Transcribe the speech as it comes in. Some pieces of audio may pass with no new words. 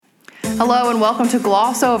Hello and welcome to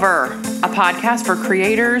Gloss Over, a podcast for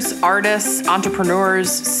creators, artists,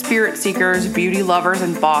 entrepreneurs, spirit seekers, beauty lovers,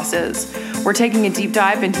 and bosses. We're taking a deep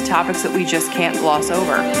dive into topics that we just can't gloss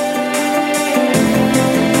over.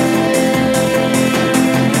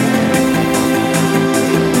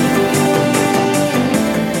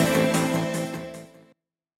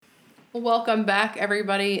 Welcome back,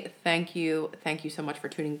 everybody. Thank you so much for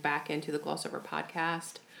tuning back into the Gloss Over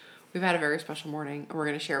podcast. We've had a very special morning, and we're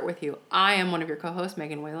going to share it with you. I am one of your co-hosts,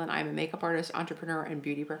 Megan Whalen. I'm a makeup artist, entrepreneur, and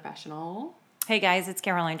beauty professional. Hey guys, it's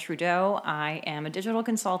Caroline Trudeau. I am a digital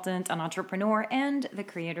consultant, an entrepreneur, and the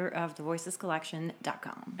creator of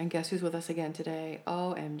thevoicescollection.com. And guess who's with us again today?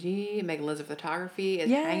 OMG, Megan Liz of Photography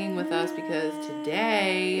is hanging with us because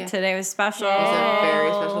today was special. It was a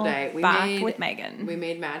very special day. Back with Megan. We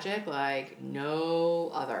made magic like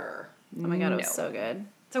no other. Oh my god, it was so good.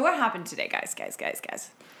 So what happened today, guys?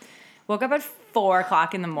 Woke up at 4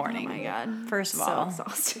 o'clock in the morning. Oh my god. First of all. So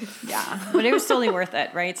exhausted. Yeah. But it was totally worth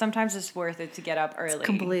it, right? Sometimes it's worth it to get up early. It's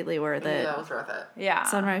completely worth it. That was worth it. Yeah.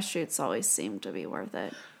 Sunrise shoots always seem to be worth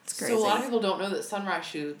it. It's crazy. So a lot of people don't know that sunrise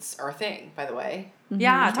shoots are a thing, by the way.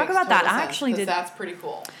 Yeah, Which talk makes about that. total I sense, actually 'cause did. That's pretty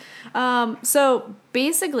cool. So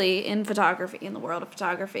basically in photography, in the world of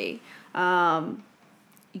photography,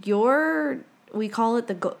 we call it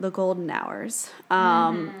the golden hours.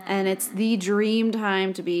 And it's the dream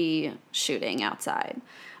time to be shooting outside.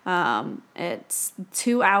 It's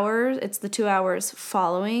 2 hours. It's the 2 hours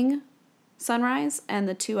following sunrise and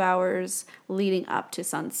the 2 hours leading up to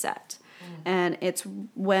sunset. And it's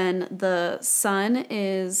when the sun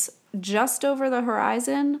is just over the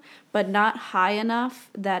horizon, but not high enough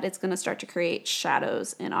that it's going to start to create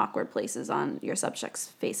shadows in awkward places on your subjects'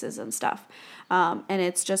 faces and stuff. And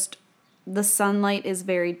it's just, the sunlight is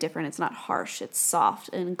very different. It's not harsh. It's soft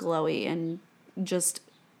and glowy and just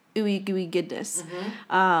ooey gooey goodness.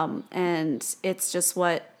 And it's just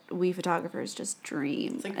what we photographers just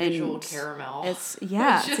dream. It's like visual caramel. It's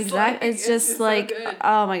exactly. It's just like so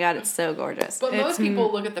oh my god, it's so gorgeous. But most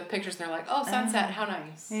people look at the pictures and they're like, "Oh, sunset, how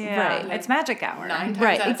nice!" Yeah. Right. It's magic hour. 9 times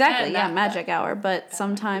Right, out of exactly. 10, Magic hour. But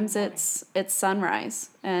sometimes it's sunrise,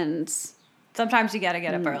 and Sometimes you got to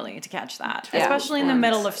get up early to catch that, Yeah. especially in the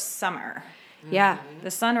middle of summer. yeah,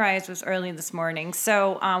 The sunrise was early this morning,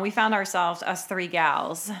 so we found ourselves, us three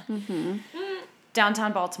gals,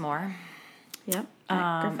 downtown Baltimore. yep.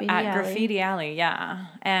 At Graffiti Alley, yeah.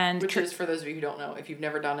 And Which is, for those of you who don't know, if you've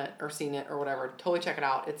never done it or seen it or whatever, totally check it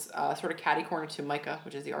out. It's sort of catty corner to Micah,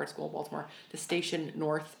 which is the art school in Baltimore, the Station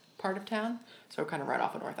North part of town, so kind of right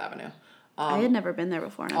off of North Avenue. I had never been there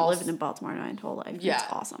before, and I've also- lived in Baltimore my whole life. Yeah, It's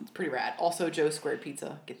awesome. It's pretty rad. Also, Joe's Squared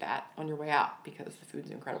Pizza. Get that on your way out because the food's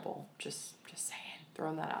incredible. Just saying,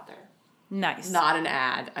 throwing that out there. nice. Not an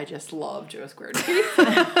ad. I just love Joe's Squared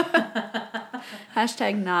Pizza.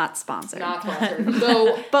 Hashtag not sponsored. Not sponsored.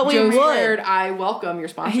 Though, But we Joe would. Squared, I welcome your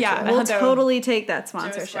sponsorship. Yeah. We'll Although- totally take that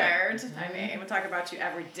sponsorship. I mean, we'll talk about you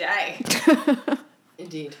every day.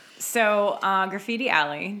 Indeed. So, Graffiti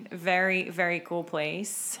Alley, very, very cool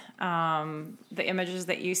place. The images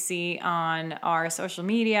that you see on our social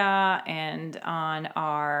media and on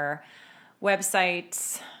our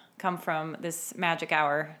websites come from this magic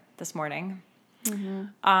hour this morning.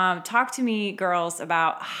 Talk to me, girls,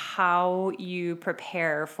 about how you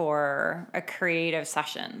prepare for a creative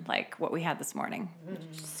session like what we had this morning.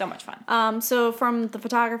 So much fun. So from the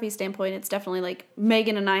photography standpoint, it's definitely like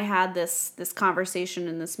Megan and I had this conversation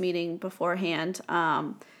in this meeting beforehand.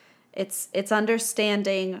 It's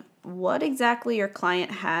understanding what exactly your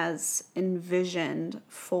client has envisioned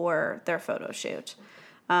for their photo shoot.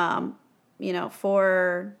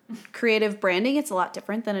 For creative branding, it's a lot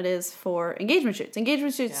different than it is for engagement shoots.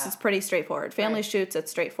 Engagement shoots is pretty straightforward. Family shoots, it's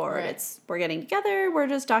straightforward. Right. It's we're getting together, we're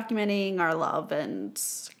just documenting our love and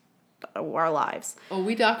our lives. Oh,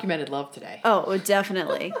 we documented love today. Oh,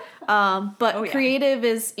 definitely. But Oh, yeah. creative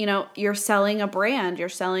is, you're selling a brand, you're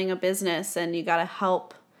selling a business, and you got to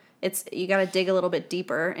help. You got to dig a little bit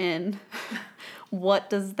deeper in what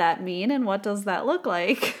does that mean and what does that look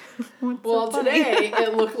like. Well, today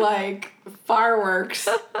it looked like fireworks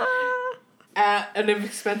at an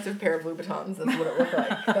expensive pair of Louboutins. That's what it looked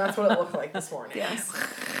like. That's what it looked like this morning. Yes.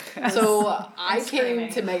 So I came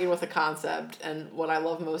screaming. to Megan with a concept, and what I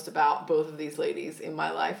love most about both of these ladies in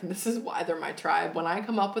my life, and this is why they're my tribe, when I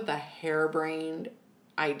come up with a harebrained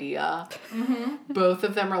idea, both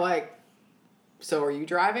of them are like, so are you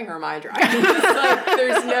driving or am I driving? It's like,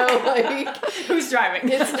 there's no, Who's driving?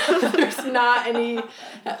 there's not any,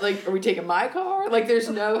 are we taking my car? There's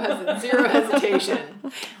zero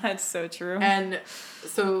hesitation. That's so true. And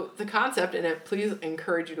so the concept, and please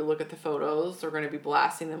encourage you to look at the photos. We're going to be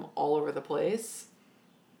blasting them all over the place.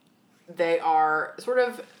 they are sort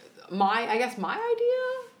of my idea,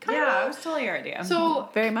 kind of. It was totally your idea. So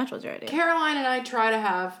Very much was your idea. Caroline and I try to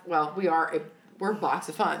have, well, we're a box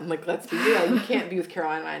of fun. Like, let's be real. You can't be with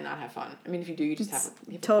Caroline and I and not have fun. I mean, if you do, you just have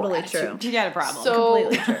a Totally poor true. attitude. You got a problem. So,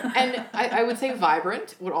 Completely true. And I would say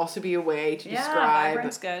vibrant would also be a way to describe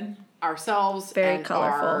vibrant's good. ourselves Very and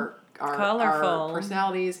colorful. our Colorful.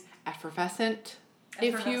 personalities. Effervescent,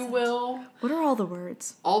 if you will. What are all the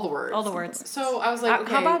words? All the words. All the words. So I was like,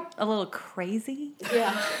 okay. How about a little crazy?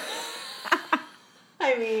 Yeah.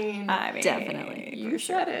 I mean, Definitely. you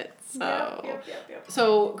said it. So, Yep.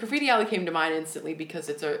 So Graffiti Alley came to mind instantly because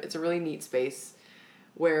it's a really neat space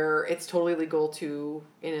where it's totally legal to,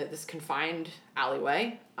 in this confined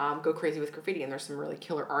alleyway, go crazy with graffiti. And there's some really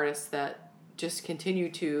killer artists that just continue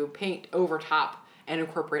to paint over top and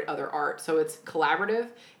incorporate other art. So it's collaborative.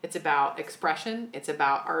 It's about expression. It's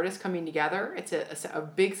about artists coming together. It's a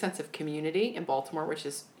big sense of community in Baltimore, which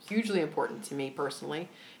is hugely important to me personally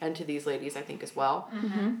and to these ladies, I think, as well.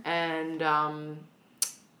 Mm-hmm. And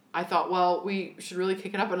I thought, well, we should really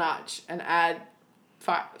kick it up a notch and add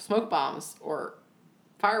smoke bombs or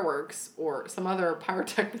fireworks or some other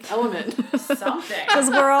pyrotechnic element. Something. Because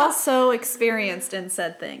we're all so experienced in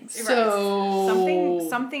said things. So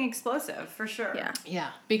something explosive for sure. Yeah. Yeah,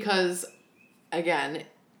 because again,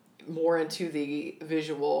 more into the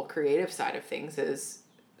visual creative side of things is,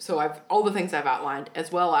 so I've all the things I've outlined,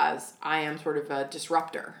 as well as I am sort of a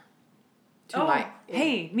disruptor to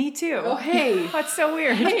hey, me too. Oh, hey. That's so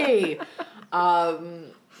weird. Hey.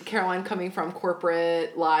 Caroline coming from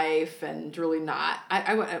corporate life and really not,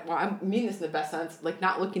 I mean this in the best sense, like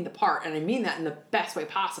not looking the part, and I mean that in the best way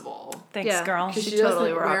possible. Thanks, girl. Because she totally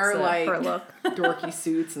doesn't rocks wear it like for a look. dorky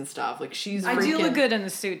suits and stuff. Like she's I do look good in the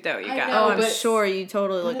suit though, you I guys. know. Oh, I'm but- sure you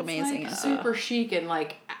totally look It's, amazing. like, super chic and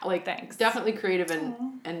like Thanks. definitely creative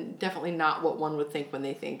and definitely not what one would think when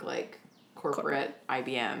they think like corporate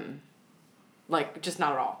IBM, like just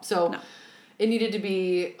not at all. So No. it needed to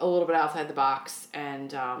be a little bit outside the box,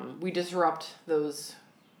 and we disrupt those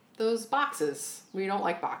boxes. We don't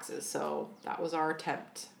like boxes, so that was our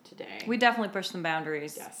attempt today. We definitely pushed some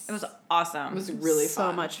boundaries. Yes. It was awesome. It was really So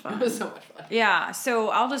fun. much fun. It was so much fun. Yeah, so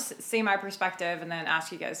I'll just say my perspective and then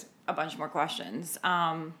ask you guys a bunch more questions.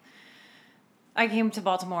 I came to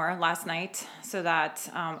Baltimore last night so that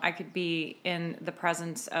I could be in the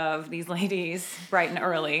presence of these ladies bright and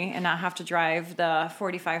early and not have to drive the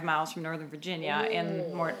 45 miles from Northern Virginia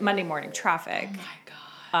in Monday morning traffic. Oh my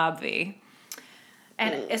God. Obvi.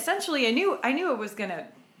 And essentially, I knew it was gonna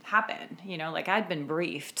happen. You know, like I'd been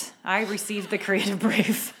briefed. I received the creative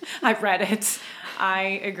brief. I read it.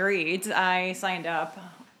 I agreed. I signed up.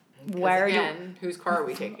 Whose car are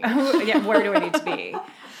we taking? Where do I need to be?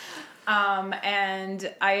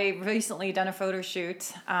 And I recently done a photo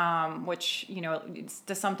shoot, which, you know, it's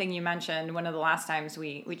just something you mentioned one of the last times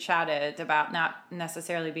we chatted about not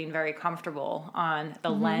necessarily being very comfortable on the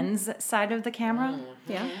lens side of the camera.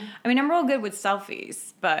 Yeah. I mean, I'm real good with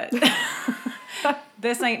selfies, but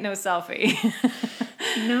this ain't no selfie.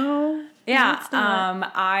 No. Yeah. it's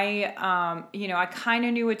not. I kind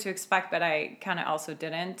of knew what to expect, but I kind of also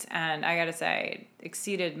didn't. And I got to say, it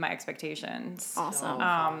exceeded my expectations. Awesome.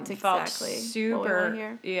 That's Felt exactly what we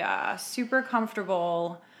wanna hear. super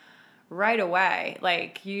comfortable right away.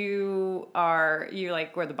 Like you're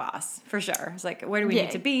like, we're the boss for sure. It's like, where do we Yay.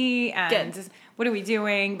 need to be? And Good. what are we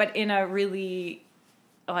doing? But in a really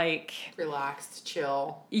like, Relaxed,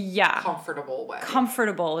 chill, yeah, comfortable way.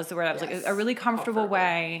 comfortable is the word I was Yes. like, a really comfortable Comfortable.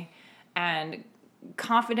 way and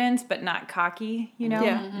confident, but not cocky, you know?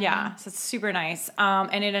 Yeah. Yeah. So it's super nice.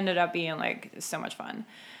 And it ended up being like so much fun.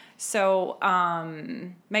 So,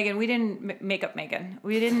 Megan, we didn't make up Megan.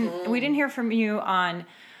 We didn't hear from you on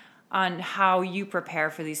how you prepare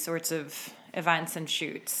for these sorts of events and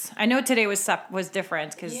shoots. I know today was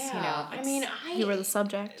different because, you know, I mean, You were the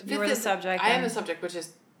subject. You were the subject I am and- the subject, which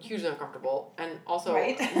is hugely uncomfortable. And also,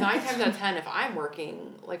 Right. 9 times out of 10, if I'm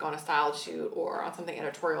working like on a styled shoot or on something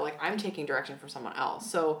editorial, like I'm taking direction from someone else.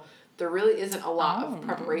 So there really isn't a lot of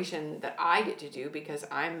preparation that I get to do because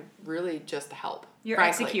I'm really just the help. You're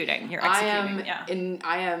frankly. executing. You're I executing, yeah.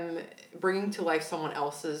 I am bringing to life someone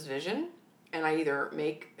else's vision, and I either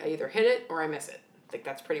hit it or I miss it. Like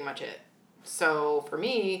that's pretty much it. So for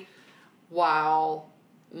me, while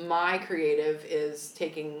my creative is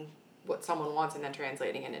taking what someone wants and then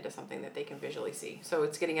translating it into something that they can visually see. So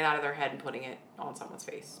it's getting it out of their head and putting it on someone's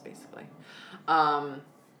face, basically.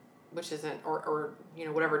 Which isn't, or you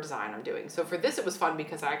know, whatever design I'm doing. So for this, it was fun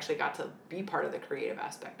because I actually got to be part of the creative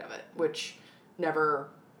aspect of it, which never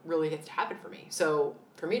really gets to happen for me. So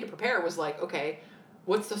for me to prepare was like, okay,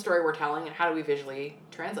 what's the story we're telling and how do we visually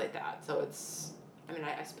translate that? So I mean,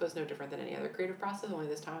 I suppose no different than any other creative process, only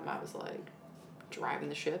this time I was, like, driving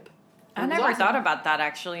the ship. I never thought about that,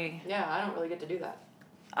 actually. Yeah, I don't really get to do that.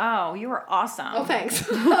 Oh, you were awesome. Oh, thanks.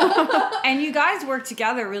 And you guys worked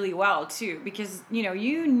together really well, too, because, you know,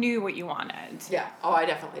 you knew what you wanted. Yeah. Oh, I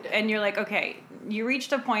definitely did. And you're like, okay, you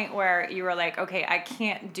reached a point where you were like, okay, I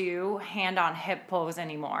can't do hand-on-hip pose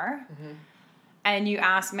anymore. Mm-hmm. And you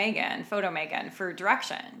asked Photo Megan, for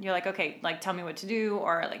direction. You're like, okay, like, tell me what to do,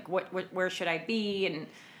 or, like, where should I be? And,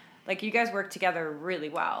 like, you guys work together really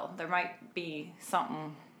well. There might be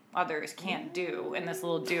something others can't do in this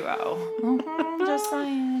little duo. Just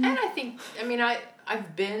saying. And I think, I mean,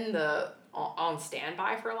 I've been on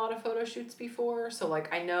standby for a lot of photo shoots before, so,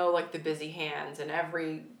 like, I know, like, the busy hands, and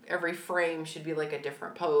every frame should be, like, a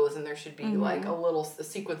different pose, and there should be, like, a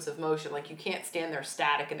sequence of motion. Like, you can't stand there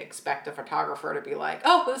static and expect a photographer to be like,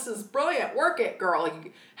 oh, this is brilliant, work it, girl. Like,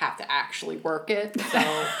 you have to actually work it, so,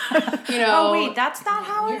 you know. Oh, wait, that's not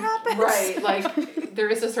how it happens? Right, like, there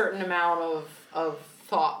is a certain amount of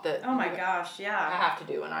thought that oh my gosh, yeah, I have to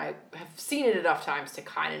do, and I have seen it enough times to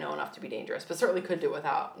kind of know enough to be dangerous, but certainly couldn't do it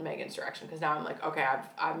without Megan's direction, because now I'm like, okay,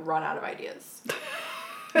 I've run out of ideas.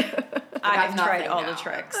 I've tried all the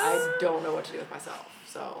tricks. I don't know what to do with myself,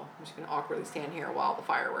 so I'm just gonna awkwardly stand here while the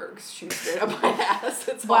fireworks shoot straight up my ass.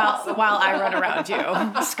 It's awesome. While I run around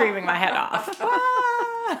you, screaming my head off.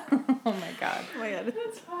 Oh my god. Oh my god.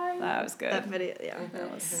 That's fine. That was good. That video, yeah,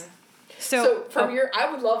 that was. So from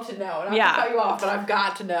I would love to know, and not to cut you off, but I've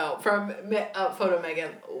got to know, from Photo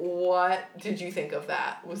Megan, what did you think of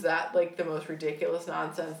that? Was that, like, the most ridiculous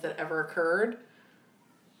nonsense that ever occurred?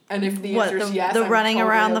 And if the answer is yes, the I'm running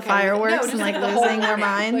totally around okay the fireworks and, like, losing their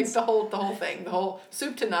minds? Like, the whole thing, the whole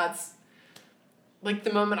soup to nuts. Like,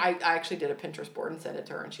 the moment I actually did a Pinterest board and sent it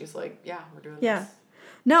to her, and she's like, yeah, we're doing this.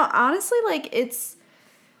 No, honestly, like,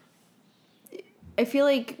 I feel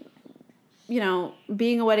like, you know,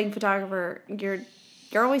 being a wedding photographer, you're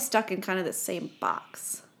always stuck in kind of the same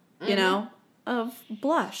box, you know, of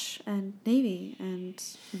blush and navy and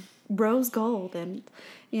rose gold and,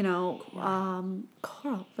 you know,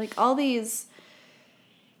 coral. Like, all these,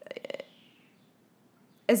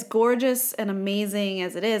 as gorgeous and amazing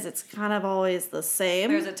as it is, it's kind of always the same.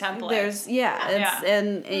 There's a template.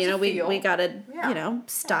 And you know, we gotta you know,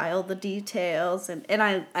 style the details, and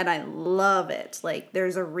I love it. Like,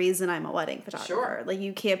 there's a reason I'm a wedding photographer. Sure. Like,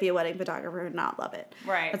 you can't be a wedding photographer and not love it.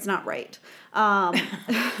 Right. That's not right.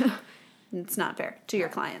 It's not fair to your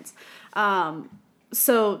clients.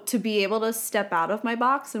 So to be able to step out of my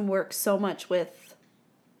box and work so much with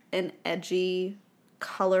an edgy,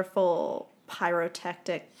 colorful,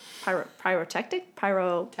 pyrotechnically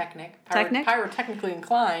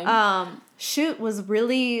inclined shoot was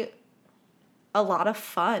really a lot of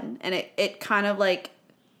fun, and it kind of, like,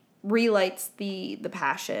 relights the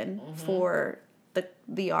passion for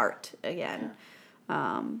the art again.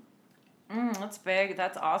 That's big.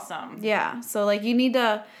 That's awesome. Yeah. So, like, you need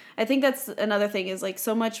to, I think that's another thing, is, like,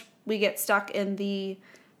 so much we get stuck in the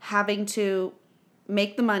having to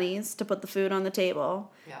make the monies to put the food on the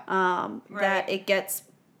table. Yeah. That it gets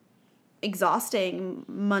exhausting,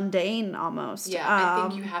 mundane almost. Yeah. I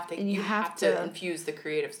think you have to infuse the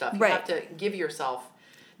creative stuff. You have to give yourself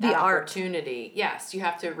that opportunity. Yes, you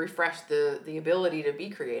have to refresh the ability to be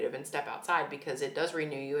creative and step outside, because it does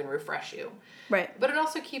renew you and refresh you. Right. But it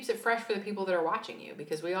also keeps it fresh for the people that are watching you,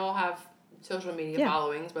 because we all have social media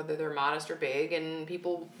followings, whether they're modest or big, and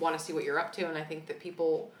people want to see what you're up to, and I think that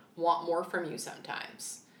people want more from you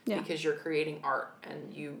sometimes because you're creating art,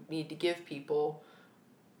 and you need to give people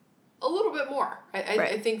a little bit more.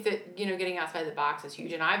 I think that, you know, getting outside the box is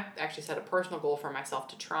huge, and I've actually set a personal goal for myself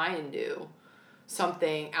to try and do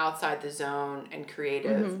something outside the zone and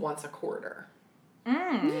creative once a quarter.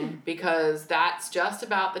 Because that's just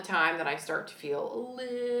about the time that I start to feel a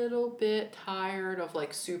little bit tired of,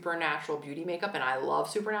 like, supernatural beauty makeup, and I love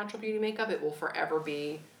supernatural beauty makeup. It will forever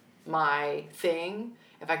be my thing.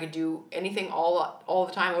 If I could do anything all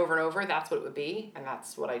the time over and over, that's what it would be, and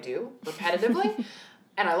that's what I do repetitively,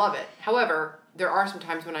 and I love it. However, there are some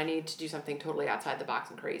times when I need to do something totally outside the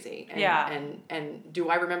box and crazy. And do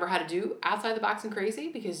I remember how to do outside the box and crazy?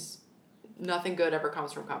 Because nothing good ever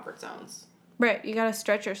comes from comfort zones. Right. You got to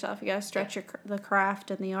stretch yourself. You got to stretch the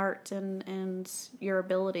craft and the art and your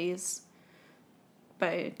abilities,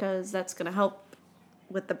 because that's going to help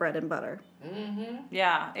with the bread and butter.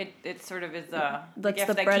 Yeah, it sort of is the gift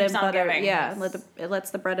the that bread keeps and on butter. giving. Yeah, it lets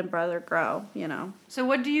the bread and butter grow, you know. So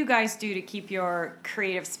what do you guys do to keep your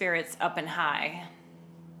creative spirits up and high?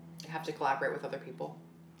 I have to collaborate with other people.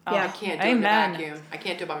 Yeah. I can't do it in a vacuum. I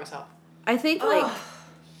can't do it by myself. I think, like...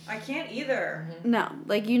 I can't either. No,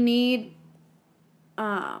 like, you need...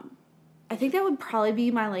 I think that would probably be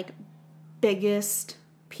my like biggest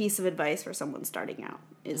piece of advice for someone starting out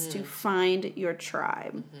is to find your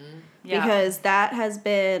tribe. Because that has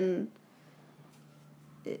been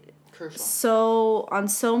crucial. So on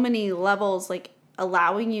so many levels, like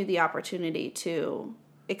allowing you the opportunity to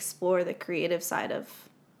explore the creative side of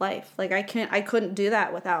life. Like I couldn't do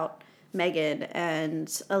that without Megan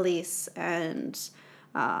and Elise and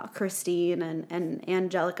Christine and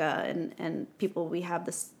Angelica and people we have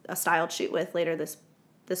a styled shoot with later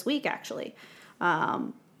this week actually.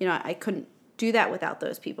 I couldn't do that without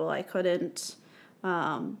those people. I couldn't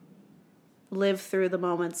live through the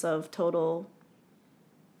moments of total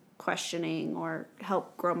questioning or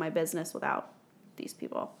help grow my business without these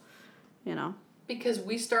people, Because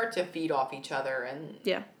we start to feed off each other and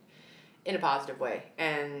in a positive way.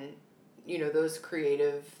 And those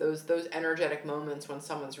creative, those energetic moments when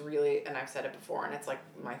someone's really, and I've said it before, and it's like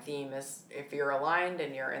my theme is if you're aligned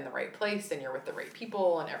and you're in the right place and you're with the right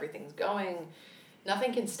people and everything's going,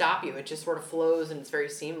 nothing can stop you. It just sort of flows and it's very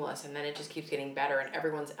seamless, and then it just keeps getting better and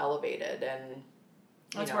everyone's elevated, and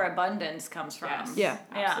that's where abundance comes from. Yes, yeah,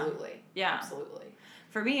 absolutely. Yeah, absolutely.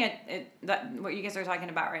 For me, it that what you guys are talking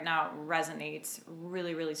about right now resonates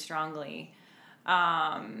really, really strongly.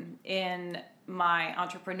 In my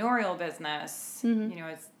entrepreneurial business,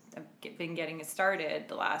 I've been getting it started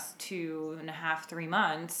the last 2.5, 3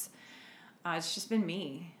 months. It's just been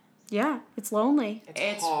me. Yeah, it's lonely.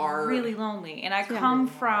 It's hard. Really lonely. And I come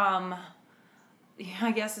from,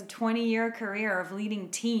 I guess, a 20-year career of leading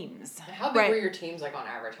teams. How big were your teams, like, on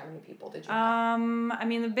average? How many people did you have?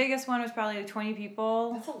 The biggest one was probably 20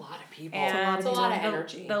 people. That's a lot of people. And that's a lot of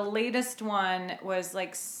energy. The latest one was,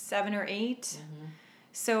 like, 7 or 8. Mm-hmm.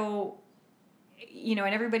 So, and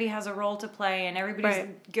everybody has a role to play, and everybody's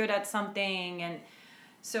good at something. And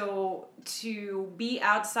so to be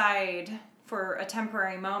outside for a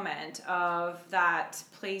temporary moment of that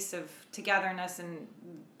place of togetherness and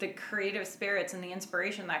the creative spirits and the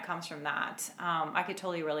inspiration that comes from that, I could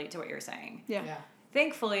totally relate to what you're saying. Yeah.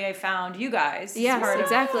 Thankfully, I found you guys. Yes,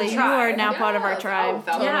 exactly. You are now part of our tribe.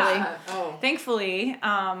 Totally. Yeah. Thankfully,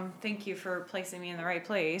 thank you for placing me in the right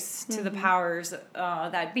place to the powers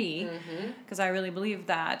that be, because I really believe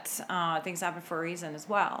that things happen for a reason as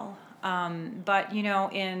well. But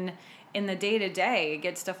in the day-to-day, it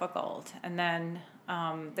gets difficult, and then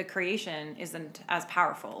the creation isn't as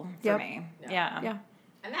powerful for me. Yeah.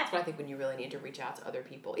 And that's what I think when you really need to reach out to other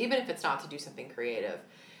people, even if it's not to do something creative,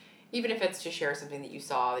 even if it's to share something that you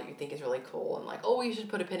saw that you think is really cool and like, oh, we should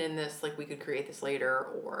put a pin in this, like we could create this later,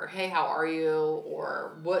 or hey, how are you,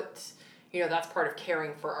 or what, that's part of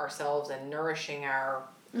caring for ourselves and nourishing our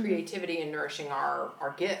creativity and nourishing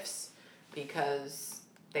our gifts, because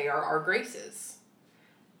they are our graces.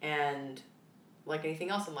 And like anything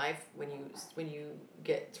else in life, when you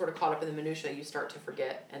get sort of caught up in the minutiae, you start to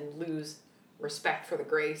forget and lose respect for the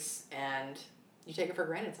grace, and you take it for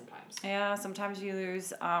granted sometimes. Yeah, sometimes you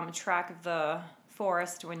lose track of the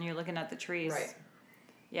forest when you're looking at the trees. Right.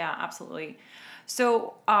 Yeah, absolutely.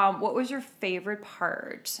 So, what was your favorite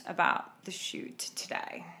part about the shoot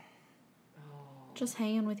today? Just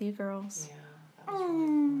hanging with you girls. Yeah, that was really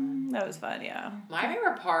fun. That was fun, yeah. My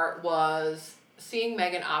favorite part was seeing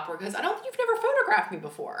Megan opera, because I don't think you've never photographed me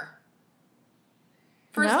before.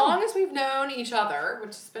 For as long as we've known each other,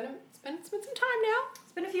 which has been some time now.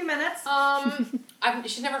 It's been a few minutes.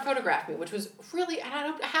 She's never photographed me, which was really, and I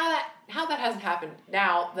don't know how that hasn't happened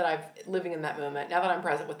now that I'm living in that moment. Now that I'm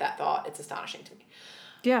present with that thought, it's astonishing to me.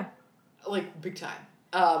 Yeah. Like, big time.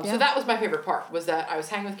 So that was my favorite part, was that I was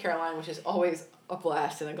hanging with Caroline, which is always a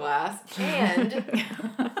blast in a glass, and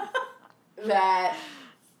that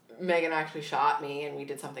Megan actually shot me, and we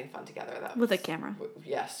did something fun together. With a camera.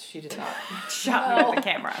 Yes, she did not. Shot me with a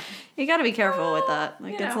camera. You got to be careful with that.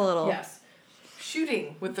 Like, it's a little... Yes.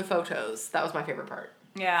 Shooting with the photos. That was my favorite part.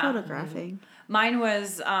 Yeah. Photographing. Mine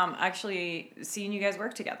was actually seeing you guys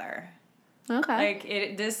work together.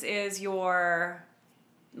 Okay. This is your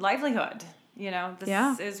livelihood.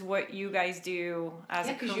 This is what you guys do as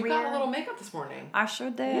a career. Yeah, because you got a little makeup this morning. I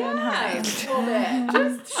sure did. Nice. A little bit.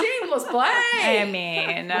 Just shameless play. I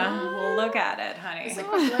mean, look at it, honey. It's a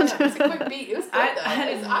quick beat. It was good, though. I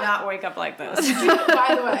did not wake up like this.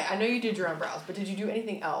 By the way, I know you did your own brows, but did you do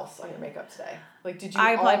anything else on your makeup today? Like, did you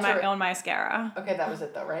I applied my own mascara. Okay, that was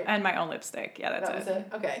it, though, right? And my own lipstick. Yeah, that's it. That was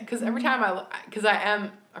it? Okay. Because every time because I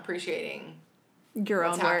am appreciating Your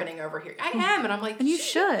what's own work. happening over here. I am, and I'm like, And you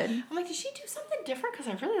should. I'm like, did she do something different?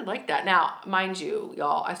 Because I really like that. Now, mind you,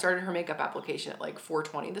 y'all, I started her makeup application at like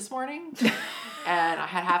 4:20 this morning, and I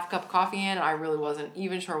had half a cup of coffee in, and I really wasn't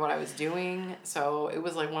even sure what I was doing. So it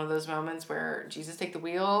was like one of those moments where Jesus, take the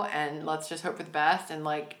wheel, and let's just hope for the best. And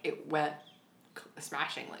like it went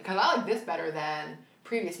smashingly. Because I like this better than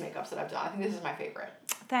previous makeups that I've done. I think this is my favorite.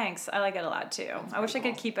 Thanks. I like it a lot too. I wish I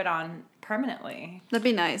could keep it on permanently. That'd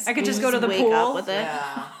be nice. I could You just go to the wake pool. up with it.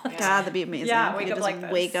 Yeah. God, that'd be amazing. Yeah, You wake could up just like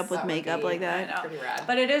this. wake up with That would makeup be like that. I know. Pretty rad.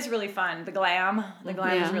 But it is really fun. The glam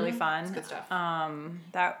Yeah. is really fun. It's good stuff.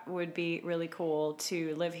 That would be really cool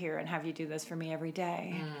to live here and have you do this for me every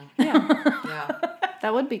day. Yeah, Yeah.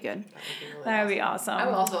 that would be good. That would be awesome. I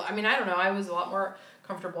would also, I mean, I don't know, I was a lot more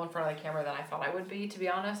comfortable in front of the camera than I thought I would be, to be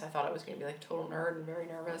honest. I thought I was going to be like a total nerd and very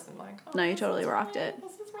nervous and like, oh, No, you this totally is rocked really, it.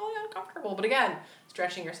 This is really uncomfortable. But again,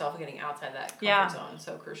 stretching yourself and getting outside that comfort Yeah. zone is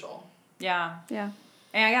so crucial. Yeah. Yeah.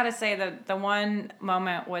 And I gotta say that the one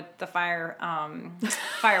moment with the fireworks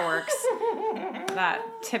that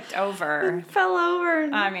tipped over. Fell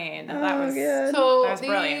over. I mean, that was good. So That was these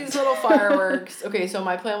brilliant. little fireworks, okay, so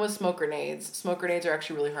my plan was smoke grenades. Smoke grenades are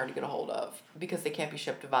actually really hard to get a hold of because they can't be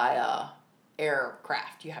shipped via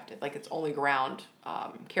aircraft. You have to, like, it's only ground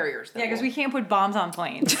carriers. Yeah, because we can't put bombs on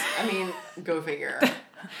planes. I mean, go figure.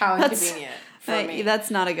 How inconvenient for me.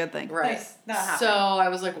 That's not a good thing. Right. That's not happening. So I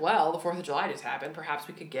was like, well, the 4th of July just happened. Perhaps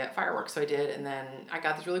we could get fireworks. So I did. And then I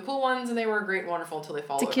got these really cool ones, and they were great and wonderful until they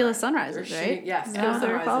fall Tequila over. sunrises, They're right? shooting- yes, Is tequila that what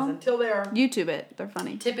they're sunrises called? until they're YouTube it. They're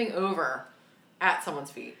funny. tipping over at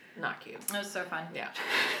someone's feet. Not cute. It was so fun. Yeah.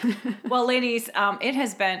 Well, ladies, it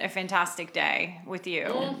has been a fantastic day with you.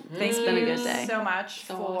 Thank It's you been a good day. so much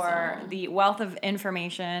So for awesome. the wealth of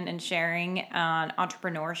information and sharing on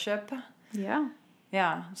entrepreneurship. Yeah.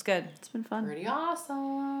 Yeah, it's good. It's been fun. Pretty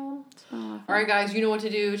awesome. It's been a lot of All fun. right, guys, you know what to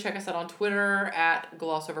do. Check us out on Twitter at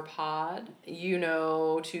GlossOverPod. You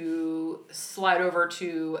know to slide over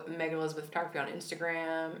to Megan Elizabeth Photography on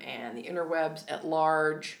Instagram and the interwebs at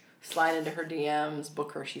large. Slide into her DMs.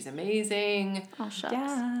 Book her. She's amazing. Oh, shucks.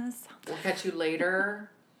 Yes. We'll catch you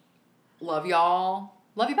later. Love y'all.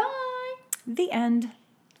 Love you. Bye. The end.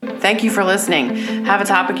 Thank you for listening. Have a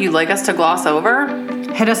topic you'd like us to gloss over?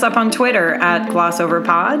 Hit us up on Twitter at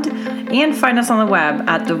GlossOverPod and find us on the web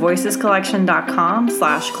at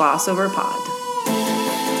thevoicescollection.com/GlossOverPod.